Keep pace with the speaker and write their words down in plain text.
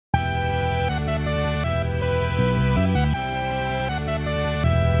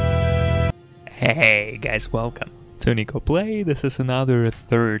Hey guys, welcome to Nico Play. This is another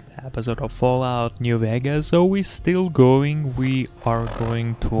third episode of Fallout New Vegas. So we're still going. We are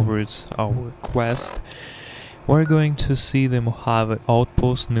going towards our quest. We're going to see the Mojave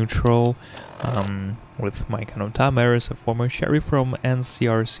Outpost neutral with my kind Tom Harris, a former sheriff from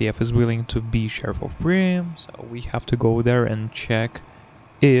NCRCF, is willing to be sheriff of Primm. So we have to go there and check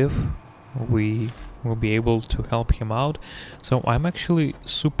if we will be able to help him out. So I'm actually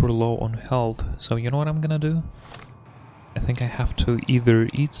super low on health, so you know what I'm gonna do? I think I have to either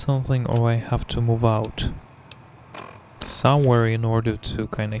eat something or I have to move out somewhere in order to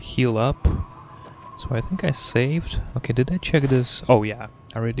kind of heal up. So I think I saved. Okay, did I check this? Oh yeah,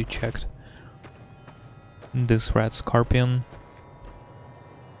 I already checked this red scorpion.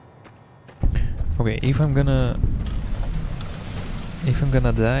 Okay, if I'm gonna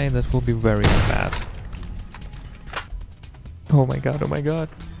die, that will be very bad. Oh my god, oh my god.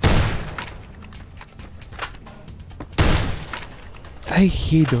 I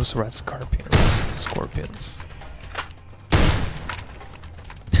hate those red scorpions.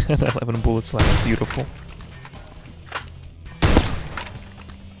 And 11 bullets left, beautiful.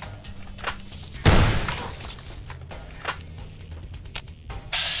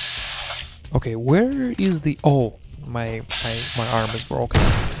 Okay, where is the... Oh, my arm is broken.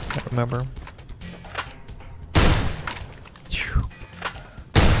 I remember.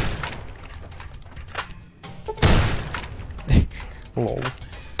 Lol.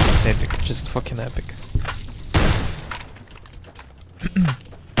 Epic, just fucking epic.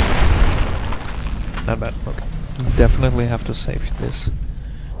 Not bad, okay. Definitely have to save this.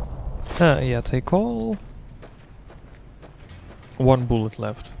 Yeah, take all. One bullet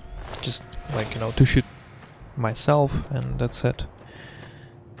left. Just, like, you know, to shoot myself, and that's it.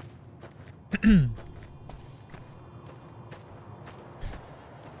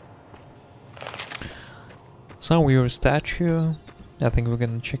 Some weird statue. I think we're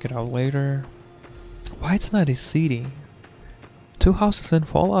gonna check it out later. Why it's not a city? 2 houses in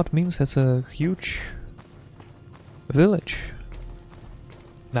Fallout means it's a huge village.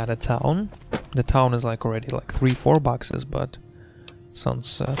 Not a town. The town is like already like 3-4 boxes, but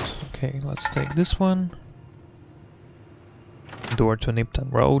sunset. Okay, let's take this one. Door to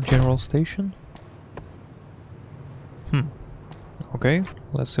Nipton Road, General Station. Okay,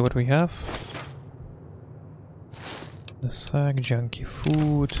 let's see what we have. The sack, junky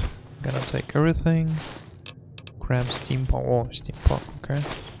food. Gonna take everything. Grab steampunk. Oh, steampunk, okay.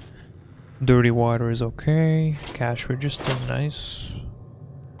 Dirty water is okay. Cash register, nice.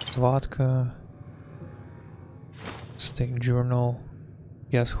 Vodka. Steak journal.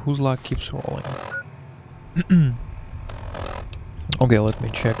 Yes, whose luck keeps rolling? Okay, let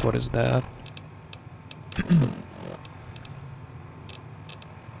me check what is that.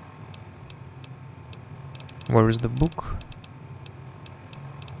 Where is the book?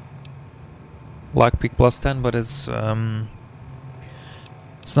 Lockpick plus 10, but it's not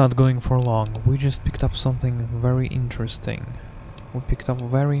going for long. We just picked up something very interesting. We picked up a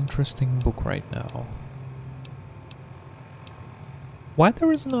very interesting book right now. Why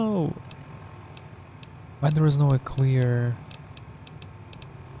there is no a clear...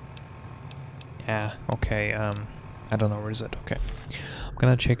 Yeah, okay, I don't know where is it, okay. I'm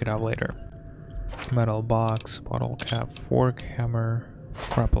gonna check it out later. Metal box, bottle cap, fork, hammer,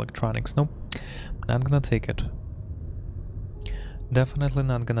 scrap electronics. Nope, not gonna take it. Definitely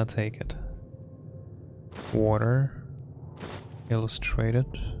not gonna take it. Water, illustrated,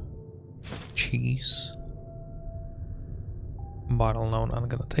 cheese, bottle. No, not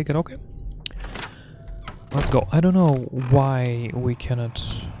gonna take it. Okay, let's go. I don't know why we cannot.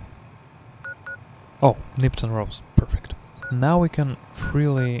 Oh, Nipton Rose, perfect. Now we can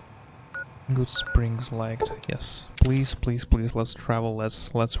freely. Good Springs liked. Yes. Please, please, please, let's travel,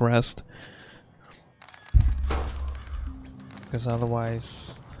 let's rest. Because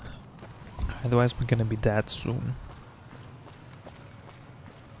otherwise we're gonna be dead soon.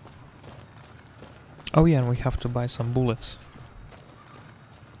 Oh yeah, and we have to buy some bullets.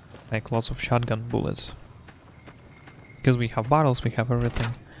 Like lots of shotgun bullets. Because we have bottles, we have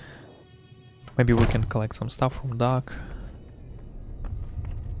everything. Maybe we can collect some stuff from Doc.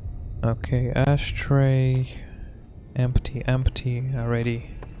 Okay, ashtray, empty,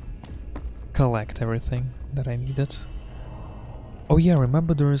 already collect everything that I needed. Oh yeah,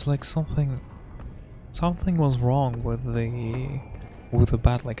 remember there is like something was wrong with the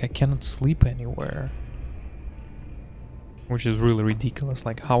bed, like I cannot sleep anywhere. Which is really ridiculous,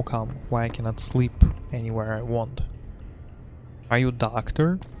 like how come, why I cannot sleep anywhere I want? Are you a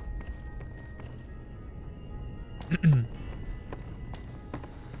doctor?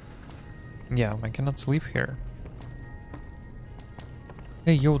 Yeah, I cannot sleep here.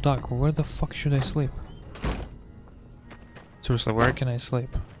 Hey, yo, Doc, where the fuck should I sleep? Seriously, where can I sleep?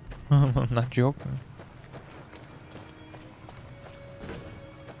 I'm not joking.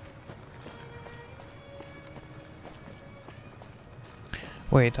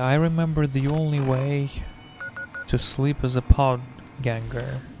 Wait, I remember the only way to sleep is a powder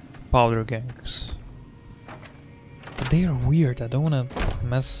gangs. But they are weird, I don't wanna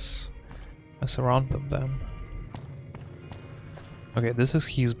mess around with them. Okay, this is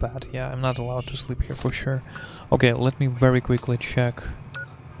his bed. Yeah, I'm not allowed to sleep here for sure. Okay, let me very quickly check.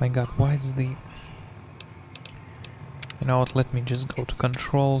 My god, why is the... You know what, let me just go to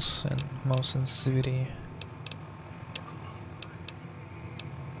controls and mouse sensitivity.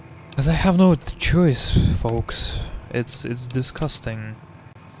 Because I have no choice, folks. It's disgusting.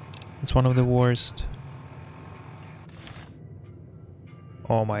 It's one of the worst.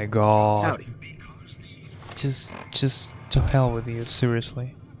 Oh my god. Howdy. Just to hell with you,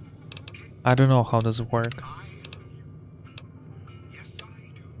 seriously. I don't know how does it work.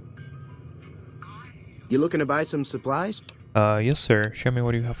 You looking to buy some supplies? Yes sir. Show me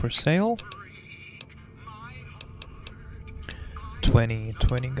what you have for sale. 20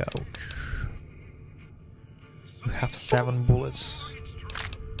 gouge. You have 7 bullets.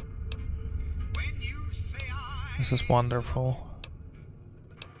 This is wonderful.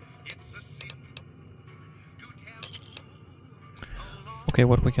 Okay,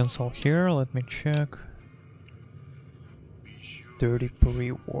 what we can sell here, let me check. Dirty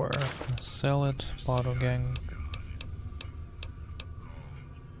pre-war. Sell it. Bottle gang.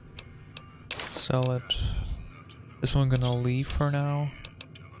 Sell it. This one gonna leave for now.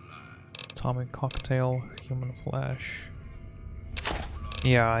 Atomic cocktail, human flesh.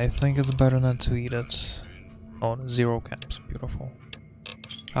 Yeah, I think it's better not to eat it. Oh, 0 camps, beautiful.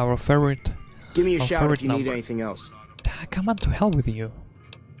 Our favorite. Give me a shout if you number. need anything else. Ah, come on, to hell with you.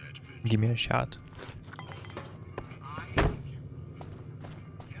 Give me a shot.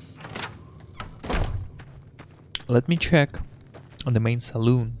 Let me check on the main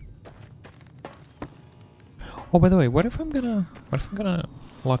saloon. Oh, by the way, what if I'm gonna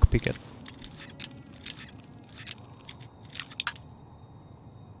lockpick it?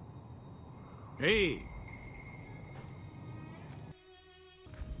 Hey.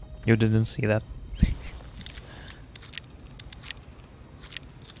 You didn't see that.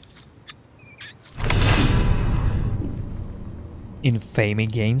 Infamy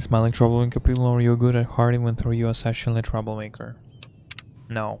gains, smiling troubling people, or you're good at hard even though you're essentially a troublemaker.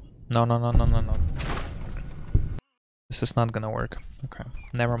 No. No. This is not gonna work. Okay,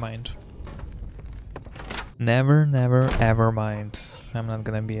 never mind. Never, ever mind. I'm not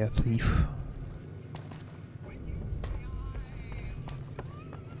gonna be a thief.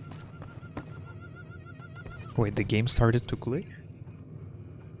 Wait, the game started to glitch?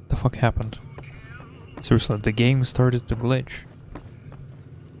 The fuck happened? Seriously, the game started to glitch.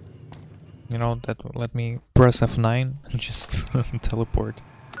 You know, that let me press F9 and just teleport.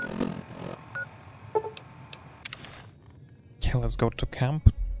 Okay, let's go to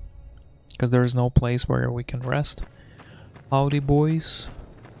camp. Because there is no place where we can rest. Howdy, boys.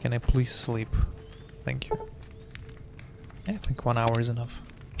 Can I please sleep? Thank you. I think 1 hour is enough.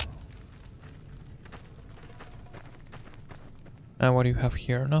 And what do you have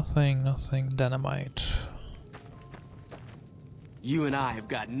here? Nothing. Dynamite. You and I have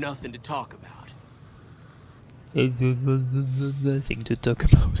got nothing to talk about. Nothing to talk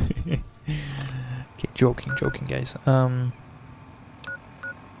about. Okay, joking, guys.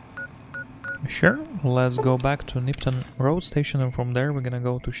 Sure, let's go back to Nipton Road Station, and from there we're gonna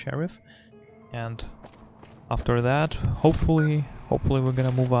go to Sheriff. And after that, hopefully we're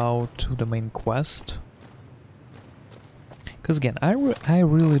gonna move out to the main quest. Because again, I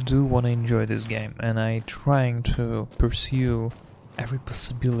really do want to enjoy this game, and I'm trying to pursue every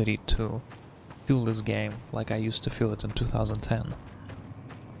possibility to feel this game like I used to feel it in 2010.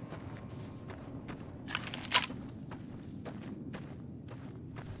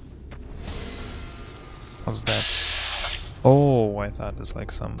 What's that? Oh, I thought it's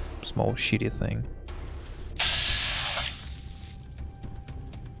like some small shitty thing.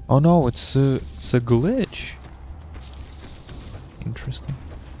 Oh no, it's a glitch. Interesting.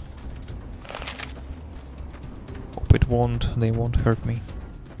 Hope they won't hurt me.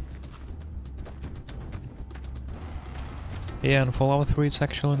 Yeah, in Fallout 3 it's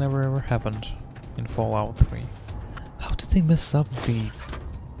actually never ever happened. In Fallout 3. How did they mess up the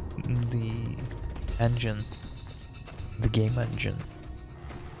engine? The game engine.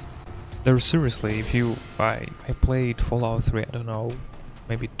 Seriously, if you... I played Fallout 3, I don't know,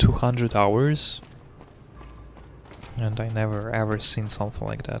 maybe 200 hours. And I never ever seen something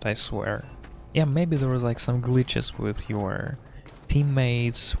like that, I swear. Yeah, maybe there was like some glitches with your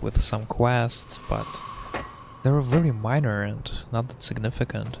teammates, with some quests, but they were very minor and not that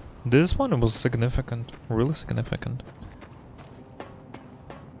significant. This one was significant, really significant.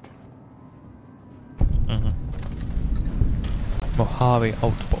 Mojave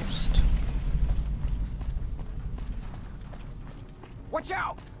Outpost. Watch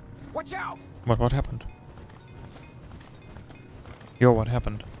out! Watch out! What happened? Yo, what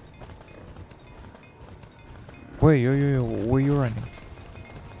happened? Wait, yo, where you running?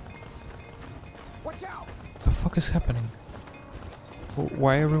 Watch out! The fuck is happening?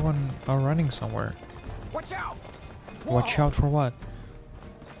 Why everyone are running somewhere? Watch out! Watch out for what?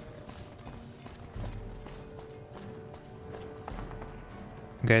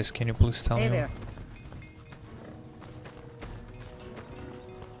 Guys, can you please tell me? Hey there.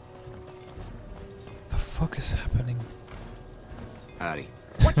 The fuck is happening? Howdy.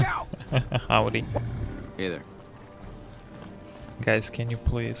 Watch out! Howdy. Hey there. Guys, can you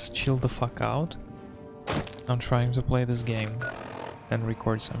please chill the fuck out? I'm trying to play this game and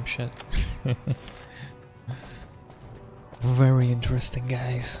record some shit. Very interesting,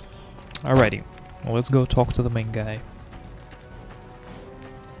 guys. Alrighty, let's go talk to the main guy.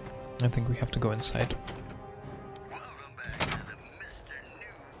 I think we have to go inside.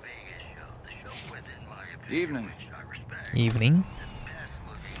 Evening. Evening.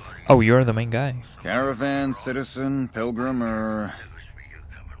 Oh, you're the main guy. Caravan, citizen, pilgrim, or...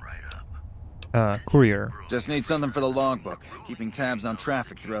 Courier. Just need something for the logbook, keeping tabs on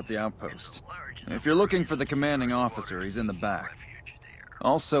traffic throughout the outpost. If you're looking for the commanding officer, he's in the back.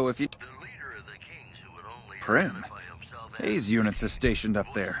 Also, if you... Prim? Hayes units is stationed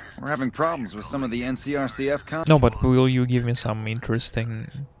up there. We're having problems with some of the NCRCF No, but will you give me some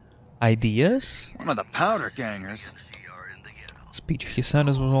interesting ideas? One of the powder gangers. Speech. His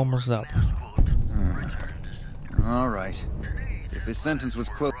sentence was almost up. Alright. If his sentence was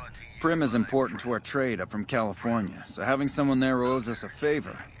close... Prim is important to our trade up from California, so having someone there owes us a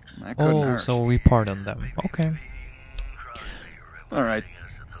favor. That couldn't hurt. So we pardon them. Okay. Alright.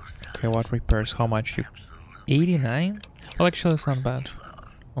 Okay, what repairs? How much you... 89? Well, actually, it's not bad.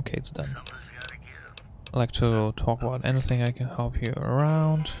 Okay, it's done. I'd like to talk about anything I can help you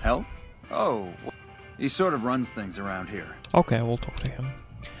around. Help? Oh, he sort of runs things around here. Okay, we'll talk to him.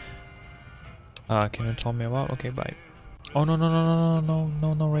 Can you tell me about? Okay, bye. Oh,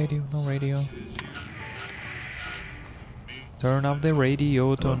 no radio, no radio. Turn off the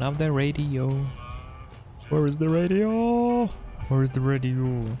radio, turn off the radio. Where is the radio? Where is the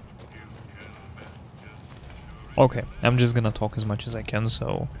radio? Okay, I'm just gonna talk as much as I can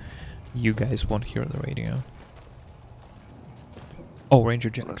so you guys won't hear the radio. Oh, Ranger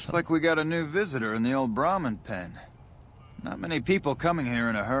Jackson. Looks like we got a new visitor in the old Brahmin pen. Not many people coming here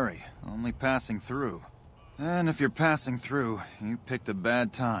in a hurry, only passing through. And if you're passing through, you picked a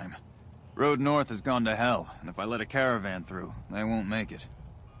bad time. Road north has gone to hell, and if I let a caravan through, they won't make it.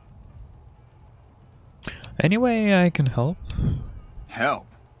 Anyway, I can help. Help?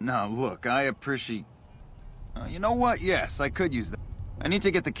 Now look, I appreciate... you know what? Yes, I could use that. I need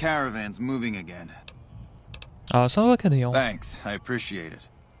to get the caravans moving again. Sounds like a deal. Thanks, I appreciate it.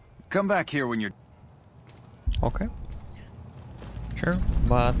 Come back here when you're... Okay. Sure,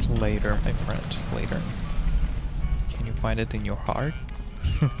 but later, my friend, later. Can you find it in your heart?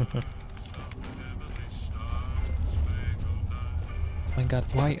 My god,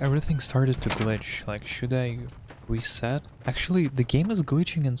 why everything started to glitch? Like, should I reset? Actually, the game is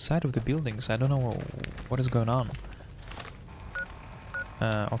glitching inside of the buildings. I don't know what is going on.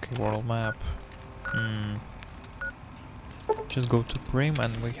 Okay, world map. Just go to Prim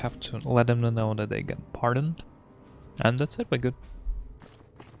and we have to let them know that they get pardoned. And that's it, we're good.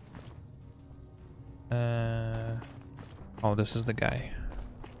 Oh, this is the guy.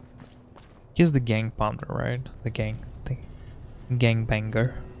 He's the gang pounder, right? The gang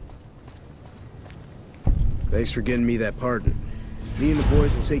banger. Thanks for getting me that pardon. Me and the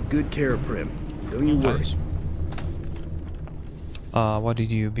boys will take good care of Prim. Don't you worry. Nice. What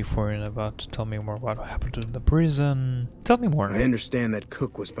did you before and about to tell me more about what happened to the prison? Tell me more. I understand that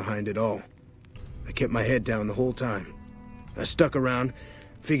Cook was behind it all. I kept my head down the whole time. I stuck around,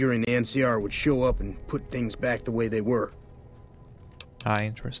 figuring the NCR would show up and put things back the way they were.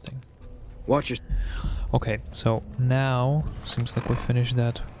 Interesting. Watch your... Okay, so now seems like we finished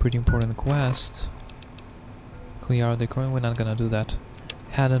that pretty important quest. Clear the coin. We're not gonna do that.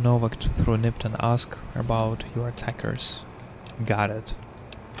 Head a Novak through Nipt and ask about your attackers. Got it.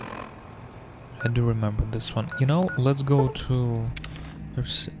 I do remember this one. You know, let's go to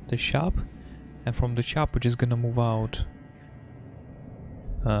There's the shop, and from the shop we're just gonna move out.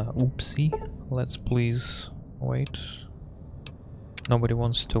 Oopsie. Let's please wait. Nobody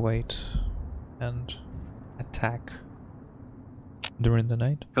wants to wait and attack during the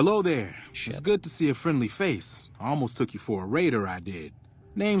night. Hello there. Shit. It's good to see a friendly face. I almost took you for a raider, I did.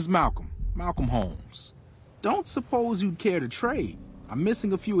 Name's Malcolm. Malcolm Holmes. Don't suppose you'd care to trade. I'm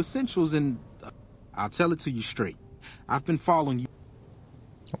missing a few essentials and... I'll tell it to you straight. I've been following you.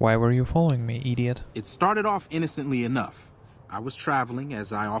 Why were you following me, idiot? It started off innocently enough. I was traveling,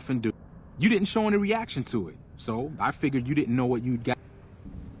 as I often do. You didn't show any reaction to it, so I figured you didn't know what you'd got.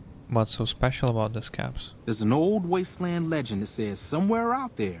 What's so special about this caps? There's an old wasteland legend that says somewhere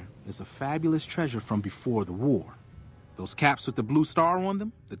out there is a fabulous treasure from before the war. Those caps with the blue star on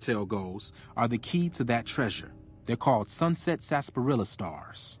them, the tale goes, are the key to that treasure. They're called Sunset Sarsaparilla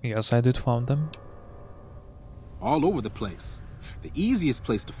stars. Yes, I did found them. All over the place. The easiest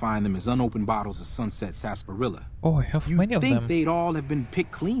place to find them is unopened bottles of Sunset Sarsaparilla. Oh, I have You'd many of think them. they'd all have been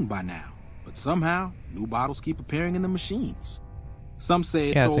picked clean by now, but somehow new bottles keep appearing in the machines. Some say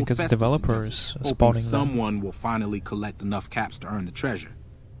it's Yeah, I old think it's Festus developers does it, hoping spawning them. someone will finally collect enough caps to earn the treasure.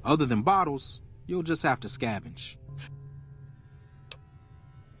 Other than bottles, you'll just have to scavenge.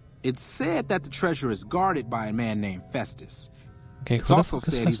 It's said that the treasure is guarded by a man named Festus. Okay, It's who the also fuck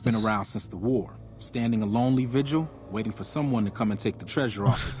is said he's been Festus? around since the war, standing a lonely vigil, waiting for someone to come and take the treasure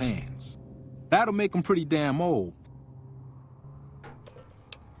off his hands. That'll make him pretty damn old.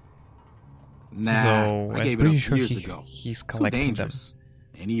 Nah, So, I I'm gave it pretty up sure years he- ago. he's Too collecting them. dangerous.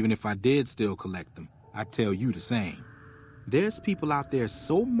 And even if I did still collect them, I'd tell you the same. There's people out there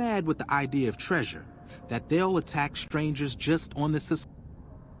so mad with the idea of treasure that they'll attack strangers just on the suspicion.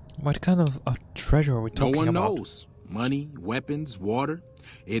 What kind of a treasure are we No talking one about? knows. Money, weapons, water.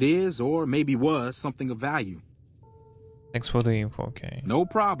 It is, or maybe was, something of value. Thanks for the info, okay. No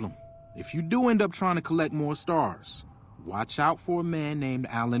problem. If you do end up trying to collect more stars, watch out for a man named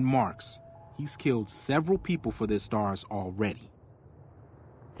Alan Marks. He's killed several people for their stars already.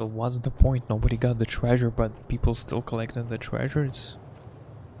 So what's the point? Nobody got the treasure, but people still collecting the treasures?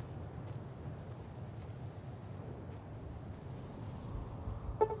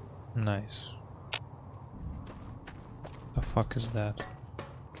 Nice. The fuck is that?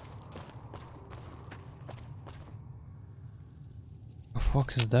 The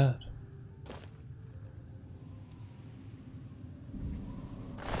fuck is that?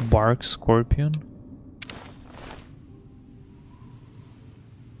 Bark scorpion?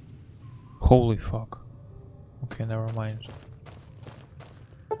 Holy fuck. Okay, never mind.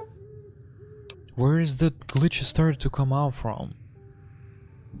 Where is the glitch started to come out from?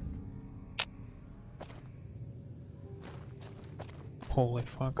 Holy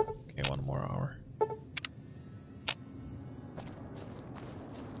fuck. Okay, 1 more hour.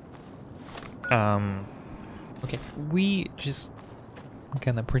 Okay, we just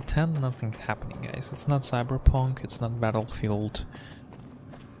gonna pretend nothing's happening, guys. It's not Cyberpunk, it's not Battlefield.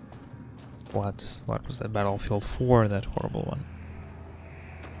 What was that? Battlefield 4, that horrible one.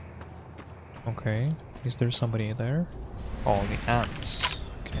 Okay, is there somebody there? Oh, the ants.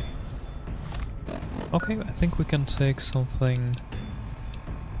 Okay. Okay, I think we can take something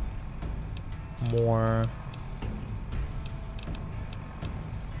more...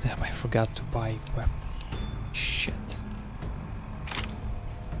 Damn, I forgot to buy weapon. Shit.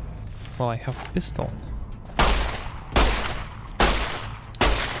 Well, I have a pistol.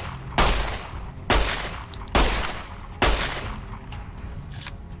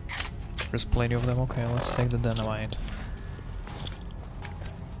 There's plenty of them. Okay, let's take the dynamite.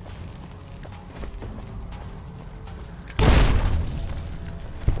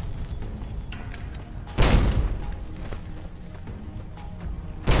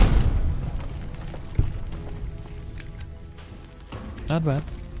 Not bad.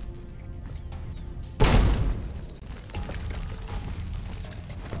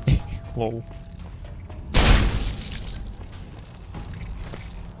 Lol.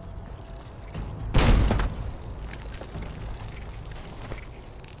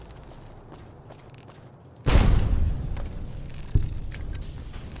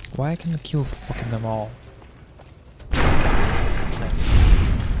 Why I can kill fucking them all? Nice.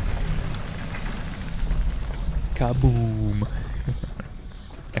 Kaboom!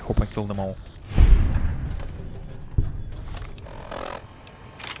 I hope I killed them all.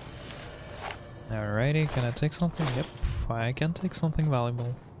 Alrighty, can I take something? Yep, I can take something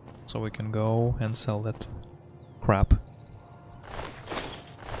valuable. So we can go and sell that crap.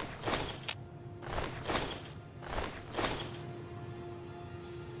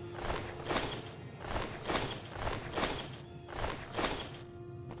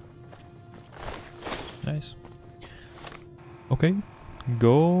 Nice. Okay.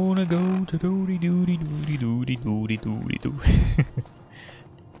 Gonna go to doody doody doody doody doody doody doo.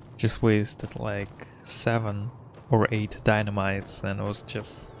 Just wasted like 7 or 8 dynamites and it was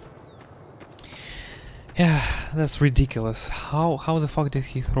just... Yeah, that's ridiculous. How the fuck did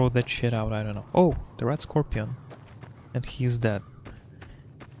he throw that shit out? I don't know. Oh, the red scorpion. And he's dead.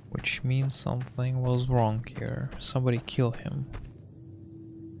 Which means something was wrong here. Somebody killed him.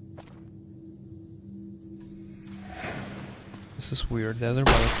 This is weird, desert,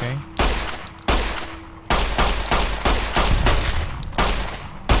 but okay.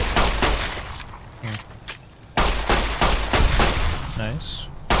 Nice.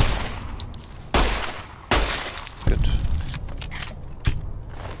 Good.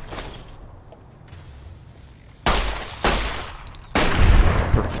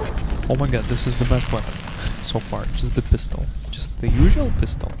 Perfect. Oh my god, this is the best weapon so far. Just the pistol. Just the usual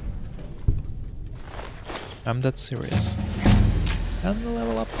pistol. I'm that serious. And the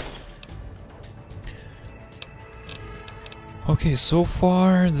level up. Okay, so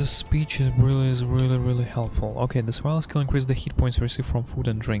far the speech is really helpful. Okay, this wireless skill increases the hit points received from food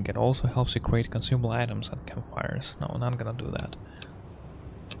and drink. It also helps you create consumable items and campfires. No, not gonna do that.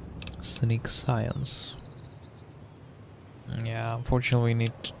 Sneak science. Yeah, unfortunately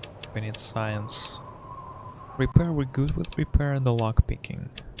we need science. Repair, we're good with repair and the lock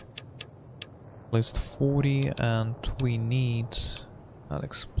picking. List 40 and we need not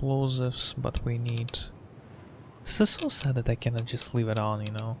explosives, but we need... This is so sad that I cannot just leave it on,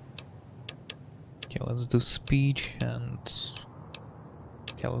 you know. Okay, let's do speech and...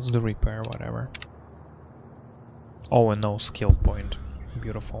 Okay, let's do repair, whatever. Oh, and no skill point.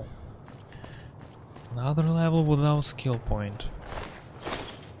 Beautiful. Another level without skill point.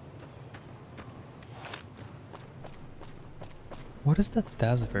 What is that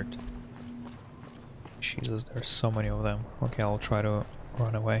desert? Jesus, there's so many of them. Okay, I'll try to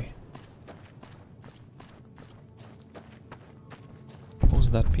run away. Who's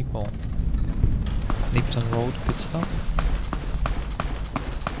that people? Lipton Road pit stop?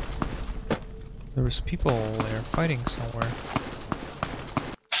 There's people there fighting somewhere.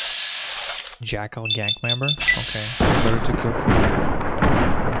 Jackal gang member? Okay, it's better to kill him.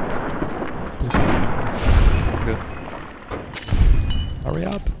 Please kill him. Good. Hurry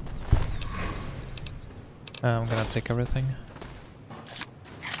up! I'm gonna take everything.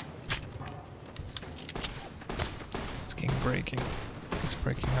 It's getting breaking. It's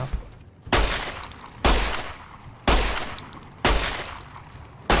breaking up.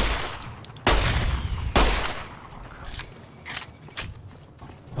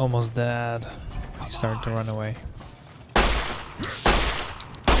 Almost dead. He started to run away.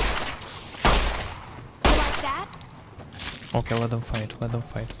 You like that? Okay, let them fight. Let them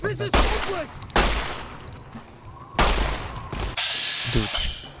fight. This is hopeless! Dude,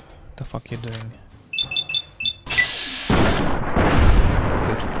 what the fuck you doing?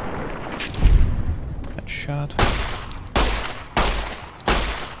 Good. Headshot.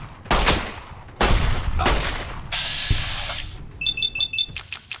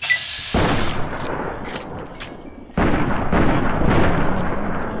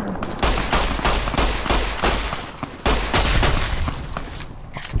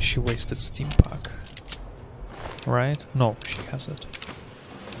 She wasted steam pack. Right? No, she has it.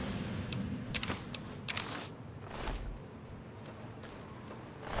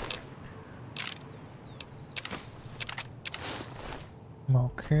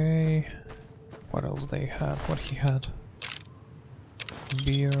 Okay. What else they had? What he had?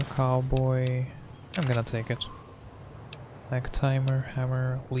 Beer, cowboy. I'm gonna take it. Like timer,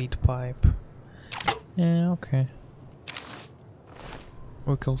 hammer, lead pipe. Yeah, okay.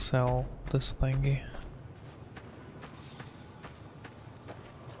 We can sell this thingy.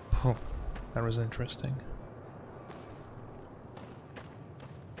 Oh, that was interesting.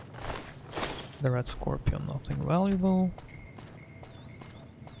 The red scorpion, nothing valuable.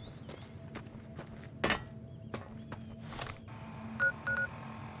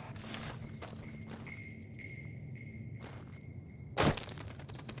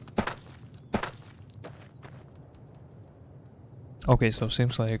 Okay, so it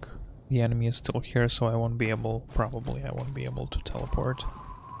seems like the enemy is still here, so I won't be able, probably I won't be able to teleport.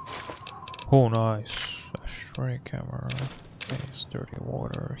 Oh, nice. Ashtray camera, face, dirty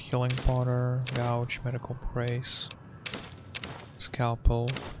water, healing powder, gouge, medical brace, scalpel,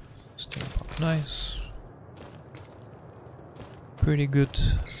 steampunk. Nice. Pretty good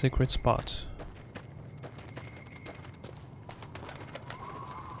secret spot.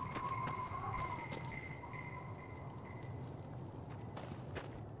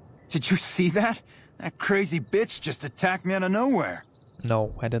 Did you see that? That crazy bitch just attacked me out of nowhere.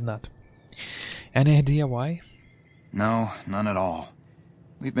 No, I did not. Any idea why? No, none at all.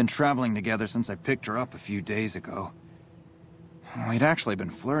 We've been traveling together since I picked her up a few days ago. We'd actually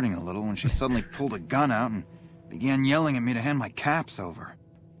been flirting a little when she suddenly pulled a gun out and began yelling at me to hand my caps over.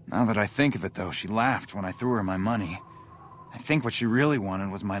 Now that I think of it, though, she laughed when I threw her my money. I think what she really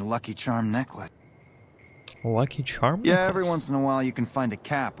wanted was my Lucky Charm necklace. Lucky Charm? Yeah, necklace? every once in a while you can find a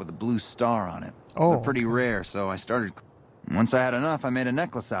cap with a blue star on it. Oh, They're pretty okay. rare, so I started... Once I had enough, I made a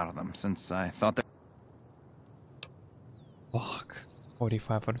necklace out of them, since I thought that... Fuck.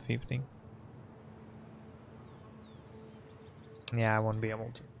 45 out of 50. Yeah, I won't be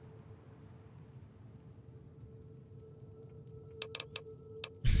able to.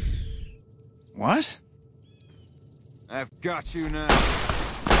 What? I've got you now.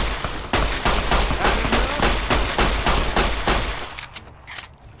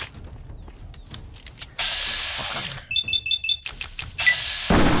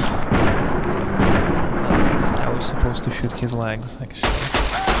 I was supposed to shoot his legs, actually.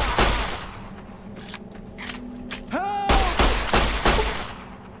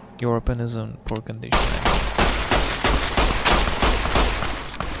 Your weapon is in poor condition.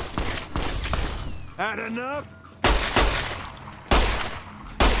 Had enough?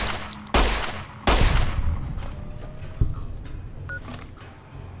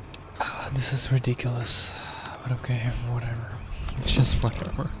 This is ridiculous. But okay, whatever. It's just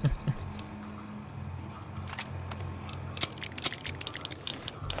whatever.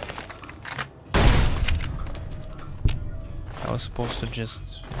 I was supposed to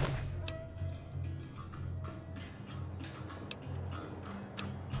just...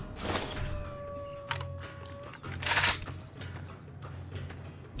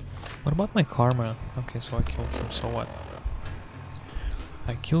 What about my karma? Okay, so I killed him, so what?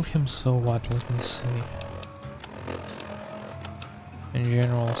 I killed him, so what? Let me see. In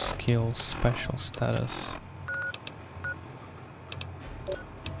general, skills, special status.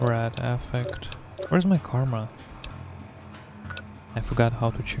 Red affect. Where's my karma? I forgot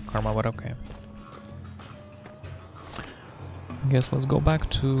how to check karma, but okay. I guess let's go back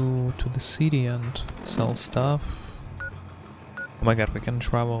to the city and sell stuff. Oh my god, we can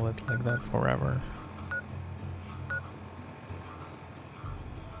travel it like that forever.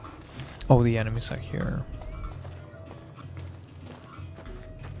 Oh, the enemies are here.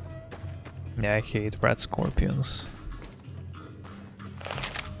 Yeah, I hate red scorpions.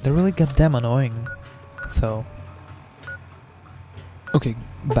 They're really goddamn annoying, though. Okay,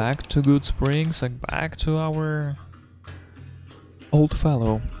 back to Good Springs, like back to our old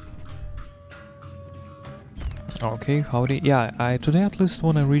fellow. Okay, howdy. Yeah, I today at least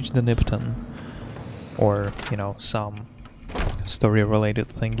want to reach the Nipton. Or, you know, some story-related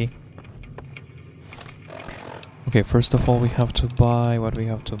thingy. Okay, first of all we have to buy... what we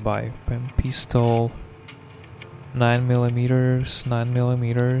have to buy? Pen pistol... 9mm,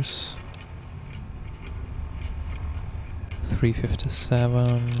 9mm...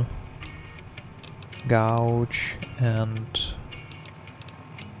 357... Gouge, and...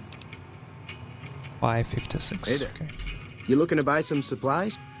 556. Hey there. Okay. You looking to buy some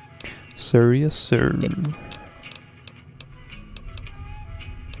supplies? Sir, yes, sir.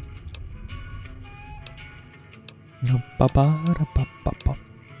 Ba-ba-da-ba-ba-ba.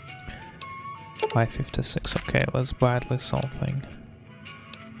 556. Okay, let's buy at least something.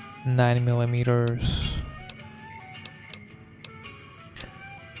 9mm.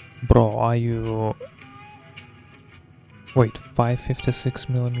 Bro, are you... Wait,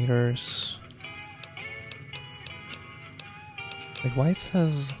 556mm. Wait, why it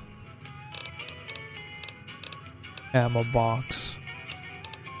says ammo box?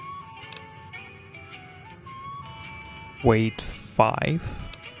 Wait, 5?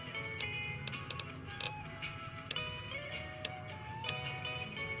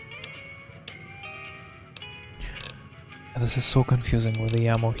 This is so confusing with the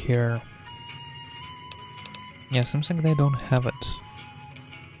ammo here. Yeah, seems like they don't have it.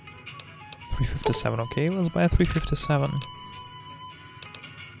 357, okay, let's buy a 357.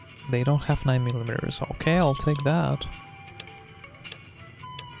 They don't have 9mm. Okay, I'll take that.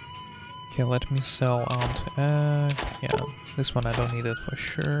 Okay, let me sell anti-egg. Yeah, this one I don't need it for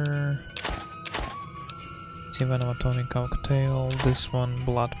sure. T-Venom Tonic Cocktail. This one,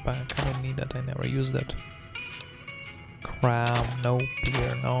 Blood Pack. I don't need that, I never used it. Crab, no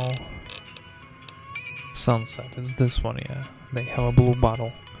beer, no. Sunset, it's this one, yeah. They have a blue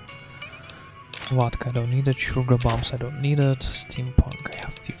bottle. Vodka, I don't need it. Sugar bombs, I don't need it. Steampunk, I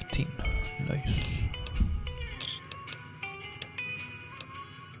have 15. Nice.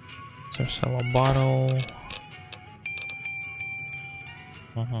 Canister, sell a bottle.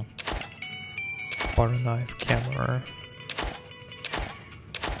 Butter knife, camera.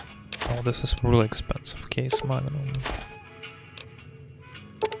 Oh, this is really expensive. Case magnum.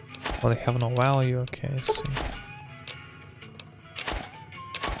 Oh, they have no value. Okay, I see.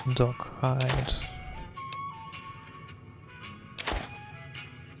 Dog hide.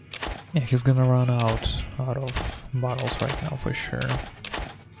 Yeah, he's gonna run out of bottles right now for sure.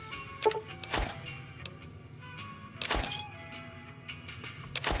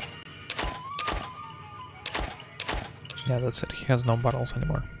 Yeah, that's it. He has no bottles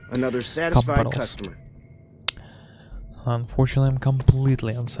anymore. Another satisfied bottles. customer. Unfortunately, I'm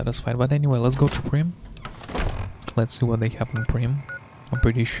completely unsatisfied. But anyway, let's go to Prim. Let's see what they have in Prim. I'm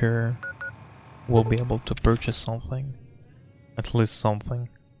pretty sure we'll be able to purchase something. At least something.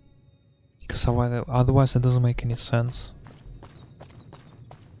 Because otherwise it doesn't make any sense.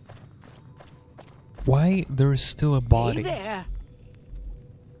 Why there is still a body? Hey there.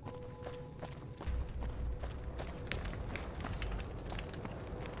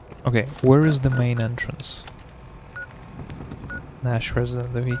 Okay, where is the main entrance? Nash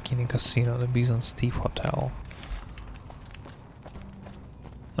Resident, the Bikini Casino, the Bison Steve Hotel.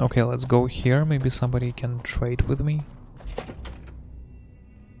 Okay, let's go here. Maybe somebody can trade with me.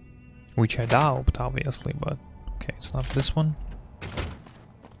 Which I doubt, obviously, but okay, it's not this one.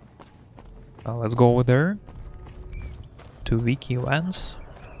 Let's go over there. To Vicky Vance.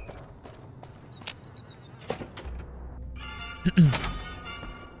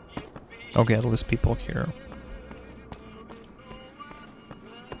 Okay, at least people here.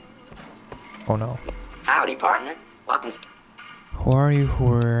 Oh no. Howdy, partner. Welcome. Who are you?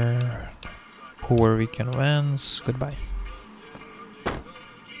 Who are Weekend Vans? Goodbye.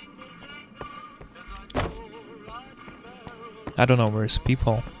 I don't know where's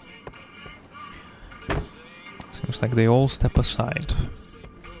people. Seems like they all step aside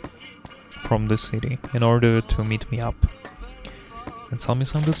from the city in order to meet me up and tell me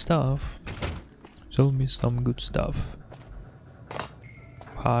some good stuff. Tell me some good stuff.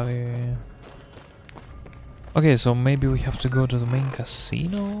 Javi. Okay, so maybe we have to go to the main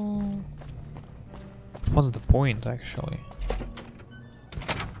casino? What's the point, actually?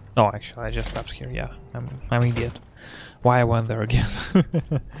 No, actually, I just left here, yeah. I'm an idiot. Why I went there again?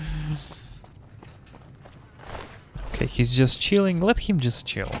 Okay, he's just chilling. Let him just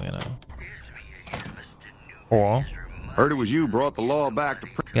chill, you know. Or... Heard it was you brought the law back to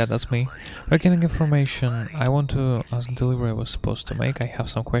yeah, that's me. Reckoning information. I want to ask delivery I was supposed to make. I have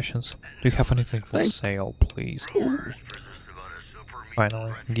some questions. Do you have anything for sale, please?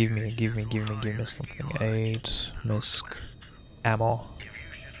 Finally, give me something. 8 misc ammo.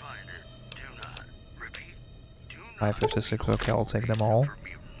 556. Okay, I'll take them all.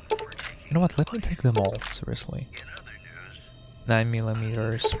 You know what? Let me take them all. Seriously.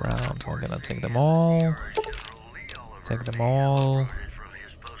 9mm round. I'm gonna take them all. Take them all.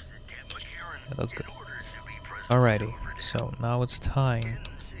 Yeah, that's good. Alrighty, so now it's time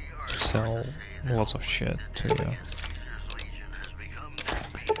to sell lots of shit to you.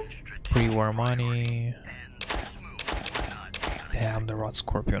 Pre-war money. Damn, the Rod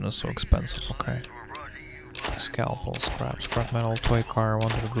Scorpion is so expensive, okay. Scalpel, scrap metal, toy car,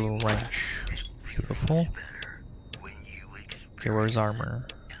 wonder glue, wrench. Beautiful. Okay, where's armor?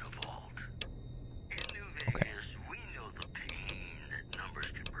 Okay.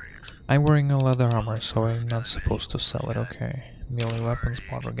 I'm wearing a leather armor, so I'm not supposed to sell it, okay. Melee weapons,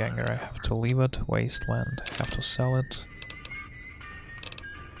 powder ganger, I have to leave it. Wasteland, I have to sell it.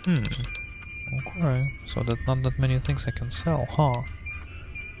 Okay, so that not that many things I can sell, huh?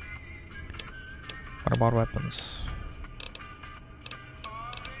 What about weapons?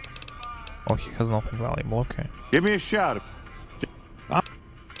 Oh, he has nothing valuable, okay. Give me a shot.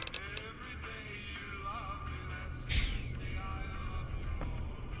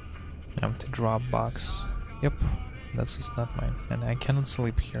 Empty drop box. Yep, that's just not mine. And I cannot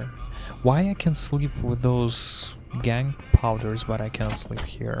sleep here. Why I can sleep with those gang powders, but I cannot sleep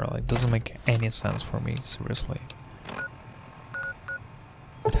here? Like, it doesn't make any sense for me, seriously.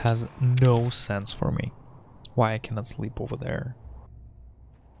 It has no sense for me. Why I cannot sleep over there.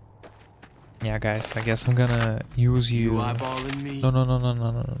 Yeah, guys, I guess I'm gonna use you. Eyeballing me?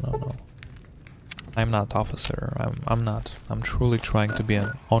 No. I'm not, officer. I'm not. I'm truly trying to be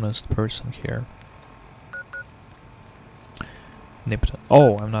an honest person here. Nipton.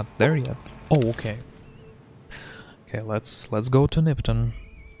 Oh, I'm not there yet. Oh, okay. Okay, let's go to Nipton.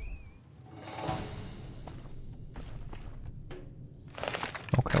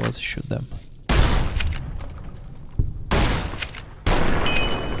 Okay, let's shoot them.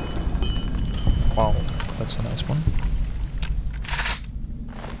 Wow, that's a nice one.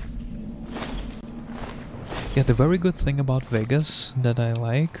 Yeah, the very good thing about Vegas that I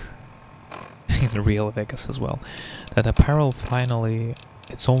like, in real Vegas as well, that apparel finally,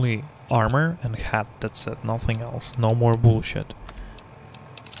 it's only armor and hat, that's it, nothing else, no more bullshit.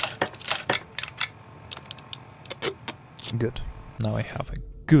 Good, now I have a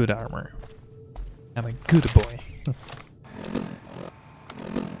good armor. I'm a good boy.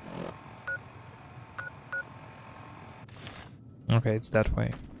 Okay, it's that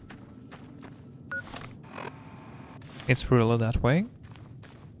way. It's really that way?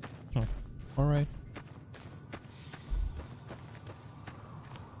 Oh, alright.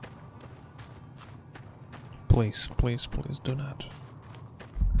 Please, please, please do not.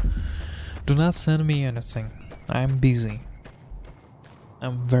 Do not send me anything. I'm busy.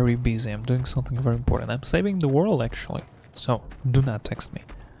 I'm very busy. I'm doing something very important. I'm saving the world, actually. So, do not text me.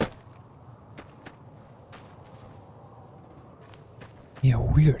 Yeah,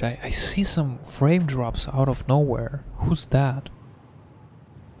 weird. I see some frame drops out of nowhere. Who's that?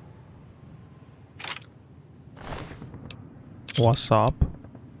 What's up?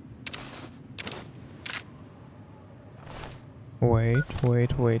 Wait.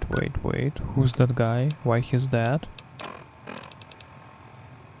 Who's that guy? Why he's dead?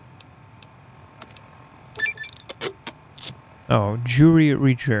 Oh, jury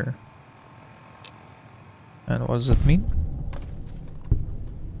reacher. And what does that mean?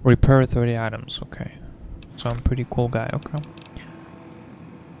 Repair 30 items, okay. So I'm a pretty cool guy, okay.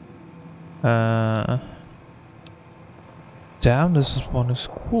 Damn, this one is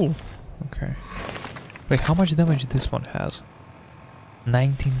cool. Okay. Wait, how much damage this one has?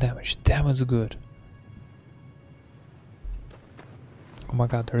 19 damage. Damn, it's good. Oh my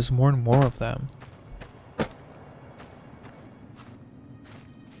god, there's more and more of them.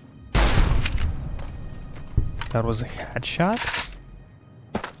 That was a headshot?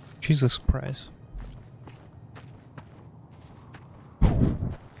 Jesus Christ.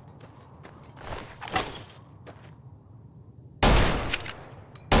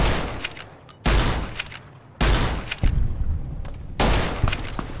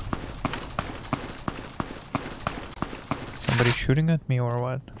 Somebody shooting at me or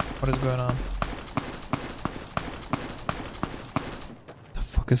what? What is going on? What the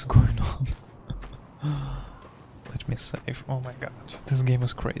fuck is going on? Let me save. Oh my god, this game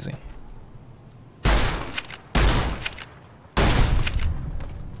is crazy.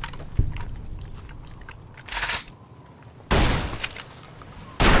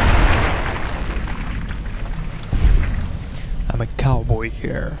 I'm a cowboy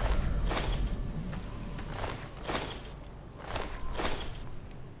here.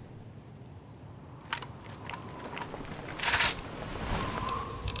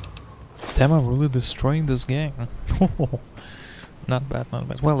 Damn, I'm really destroying this game. Not bad, not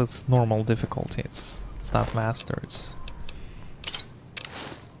bad. Well, it's normal difficulty. It's not master. It's.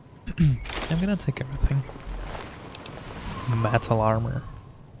 I'm gonna take everything. Metal armor.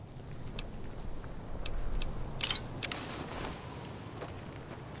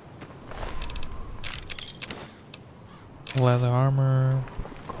 Leather armor.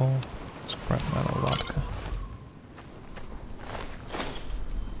 Cool. Scrap metal vodka.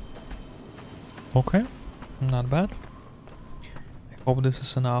 Okay, not bad. I hope this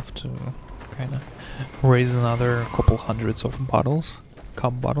is enough to kind of raise another couple hundreds of bottles,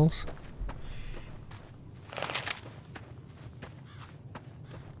 cup bottles.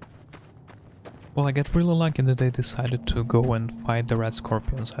 Well, I get really lucky that they decided to go and fight the Red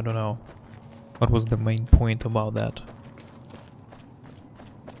Scorpions. I don't know what was the main point about that.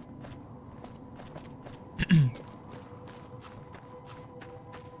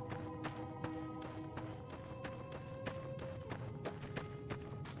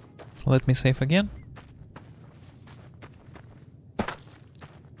 Let me save again.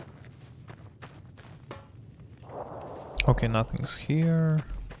 Okay, nothing's here.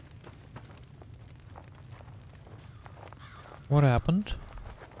 What happened?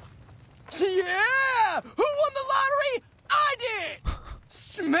 Yeah! Who won the lottery? I did!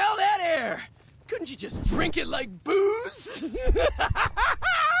 Smell that air! Couldn't you just drink it like booze?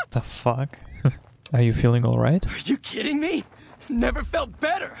 The fuck? Are you feeling alright? Are you kidding me? Never felt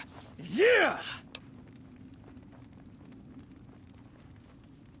better! Yeah!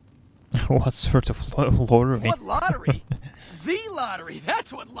 What sort of lottery? What lottery? The lottery!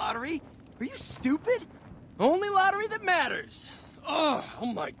 That's what lottery! Are you stupid? Only lottery that matters! Oh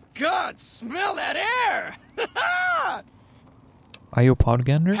my god! Smell that air! Are you a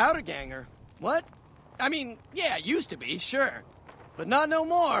powder-ganger? Powder ganger? What? I mean, yeah, used to be, sure. But not no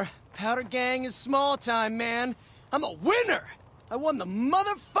more. Powder gang is small time, man. I'm a winner! I won the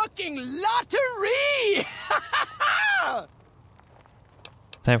motherfucking lottery!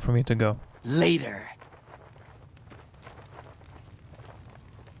 Time for me to go. Later.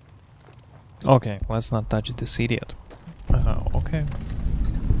 Okay, let's not touch this idiot. Okay.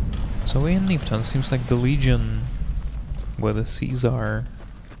 So in Nipton, seems like the Legion with the Caesar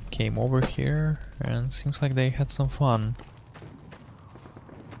came over here and seems like they had some fun.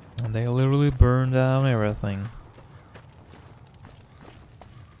 And they literally burned down everything.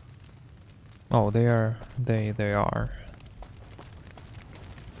 Oh, they are.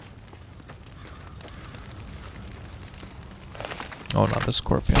 Oh, not the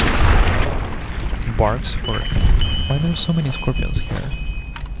scorpions. Bark scorpion. Why are there so many scorpions here?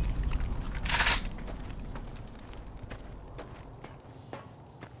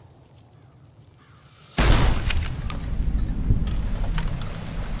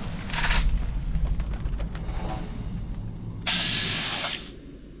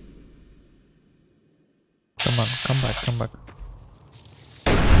 Come on, come back, come back.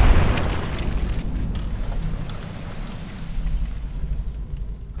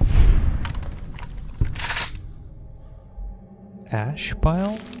 Ash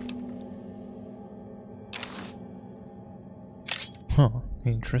pile? Huh,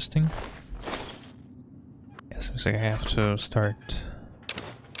 interesting. Yeah, seems like I have to start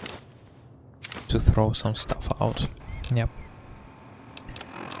to throw some stuff out. Yep.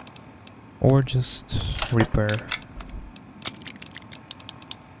 Or just repair.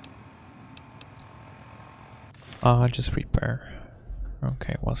 Just repair.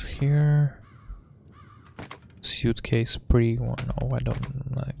 Okay, what's here? Suitcase pre-war. No, I don't.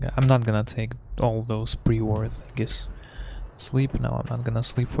 I'm not gonna take all those pre-war things. Sleep? No, I'm not gonna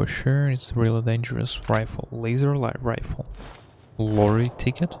sleep for sure. It's a really dangerous rifle. Laser light rifle. Lorry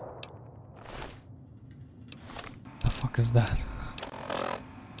ticket? The fuck is that?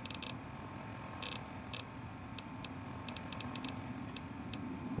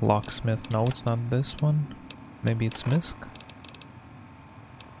 Locksmith. No, it's not this one. Maybe it's Misk.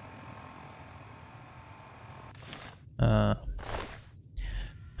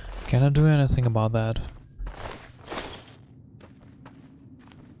 Can I do anything about that?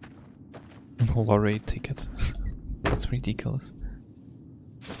 Lorry ticket. That's ridiculous.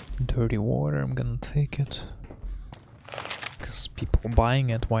 Dirty water, I'm gonna take it. Because people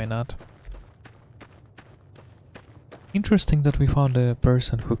buying it, why not? Interesting that we found a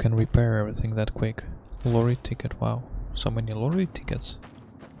person who can repair everything that quick. Lorry ticket, wow. So many lorry tickets.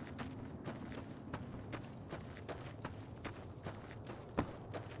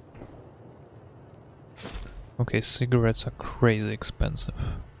 Okay, cigarettes are crazy expensive.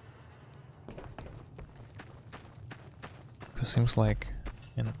 Because seems like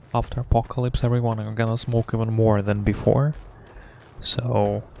in after apocalypse everyone are gonna smoke even more than before.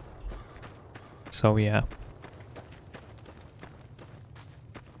 So yeah.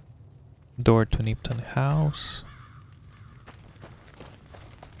 Door to Nipton house.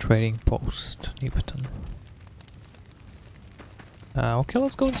 Trading post, Nipton. Okay,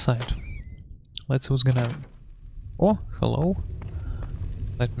 let's go inside. Let's see who's gonna... Oh, hello.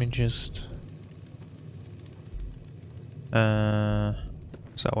 Let me just...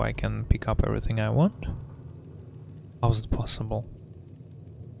 so I can pick up everything I want? How's it possible?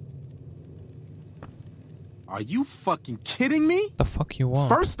 Are you fucking kidding me? The fuck you want?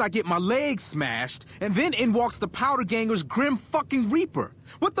 First I get my leg smashed, and then in walks the Powder Ganger's Grim fucking Reaper.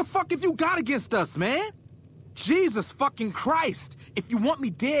 What the fuck have you got against us, man? Jesus fucking Christ! If you want me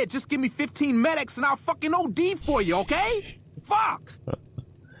dead, just give me 15 medics and I'll fucking OD for you, okay? Fuck!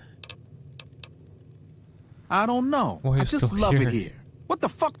 I don't know. I just love it here. What the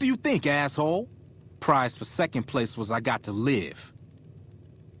fuck do you think, asshole? Prize for second place was I got to live.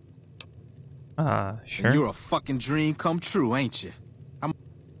 Sure. And you're a fucking dream come true, ain't you? I'm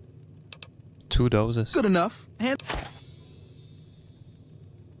 2 doses. good enough. And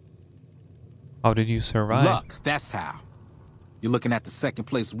how did you survive? luck, that's how. You're looking at the second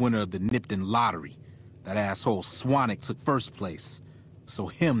place winner of the Nipton lottery. That asshole Swanwick took first place. So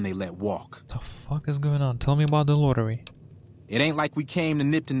him they let walk. The fuck is going on? Tell me about the lottery. It ain't like we came to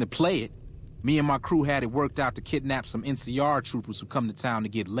Nipton to play it. Me and my crew had it worked out to kidnap some NCR troopers who come to town to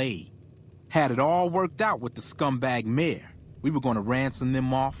get laid. Had it all worked out with the scumbag mayor. We were going to ransom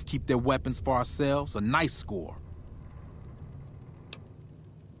them off, keep their weapons for ourselves, a nice score.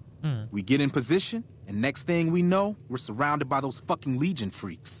 We get in position, and next thing we know, we're surrounded by those fucking Legion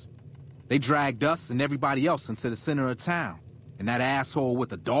freaks. They dragged us and everybody else into the center of town. And that asshole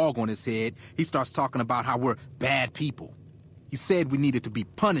with a dog on his head, he starts talking about how we're bad people. He said we needed to be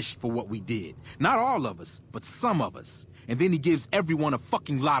punished for what we did. Not all of us, but some of us. And then he gives everyone a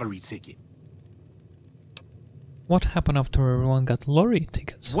fucking lottery ticket. What happened after everyone got lottery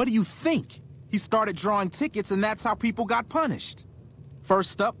tickets? What do you think? He started drawing tickets and that's how people got punished.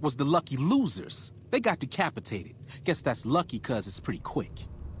 First up was the lucky losers. They got decapitated. Guess that's lucky cause it's pretty quick.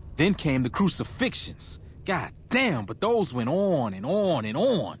 Then came the crucifixions. God damn, but those went on and on and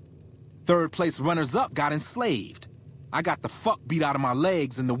on. Third place runners-up got enslaved. I got the fuck beat out of my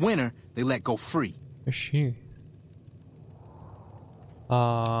legs. In the winter, they let go free. Is she?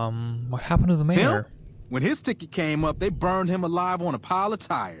 What happened to the mayor? Him? When his ticket came up, they burned him alive on a pile of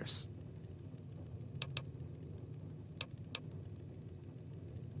tires.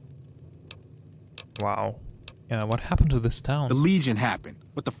 Wow. Yeah, what happened to this town? The Legion happened.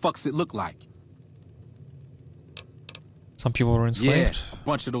 What the fuck's it look like? Some people were enslaved? Yeah, a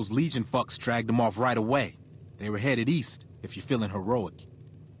bunch of those Legion fucks dragged them off right away. They were headed east, if you're feeling heroic.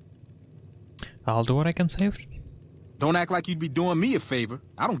 I'll do what I can save. Don't act like you'd be doing me a favor.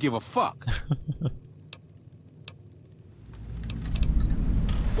 I don't give a fuck.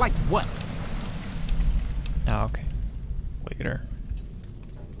 Like what? Ah, okay. Later.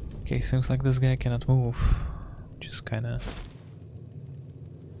 Okay, seems like this guy cannot move.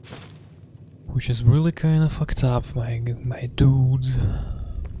 Which is really kinda fucked up, my dudes.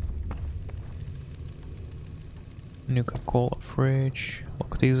 New Coca-Cola fridge.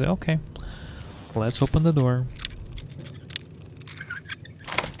 Look these. Okay. Let's open the door.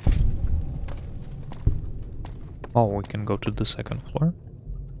 Oh, we can go to the second floor.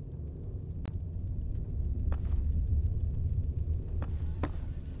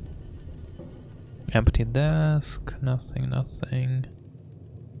 Empty desk, nothing.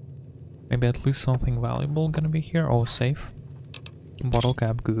 Maybe at least something valuable gonna be here. Oh, safe. Bottle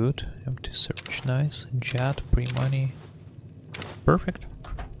cap, good. Empty search, nice. Jet, pre-money. Perfect.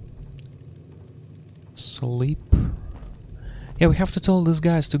 Sleep. Yeah, we have to tell these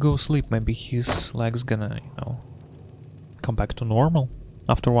guys to go sleep. Maybe his leg's gonna, you know, come back to normal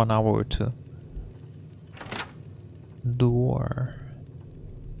after 1 hour or two. Door.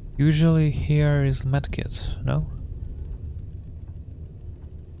 Usually here is medkit, no?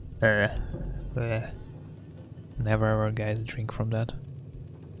 Never ever, guys, drink from that.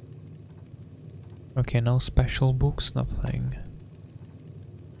 Okay, no special books, nothing.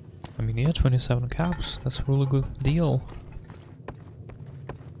 I mean, yeah, 27 caps, that's a really good deal.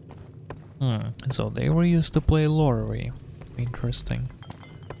 So they were used to play lottery. Interesting.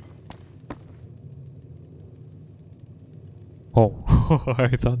 Oh, I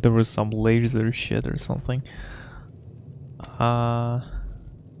thought there was some laser shit or something.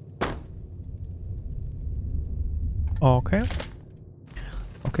 Okay.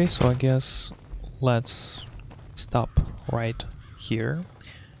 Okay, so I guess let's stop right here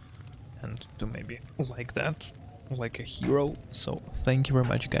and do maybe like that, like a hero. So thank you very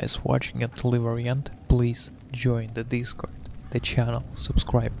much, guys, for watching until the very end. Please join the Discord, the channel,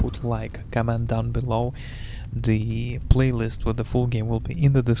 subscribe, put like, comment down below. The playlist with the full game will be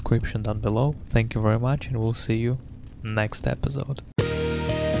in the description down below. Thank you very much, and we'll see you next episode.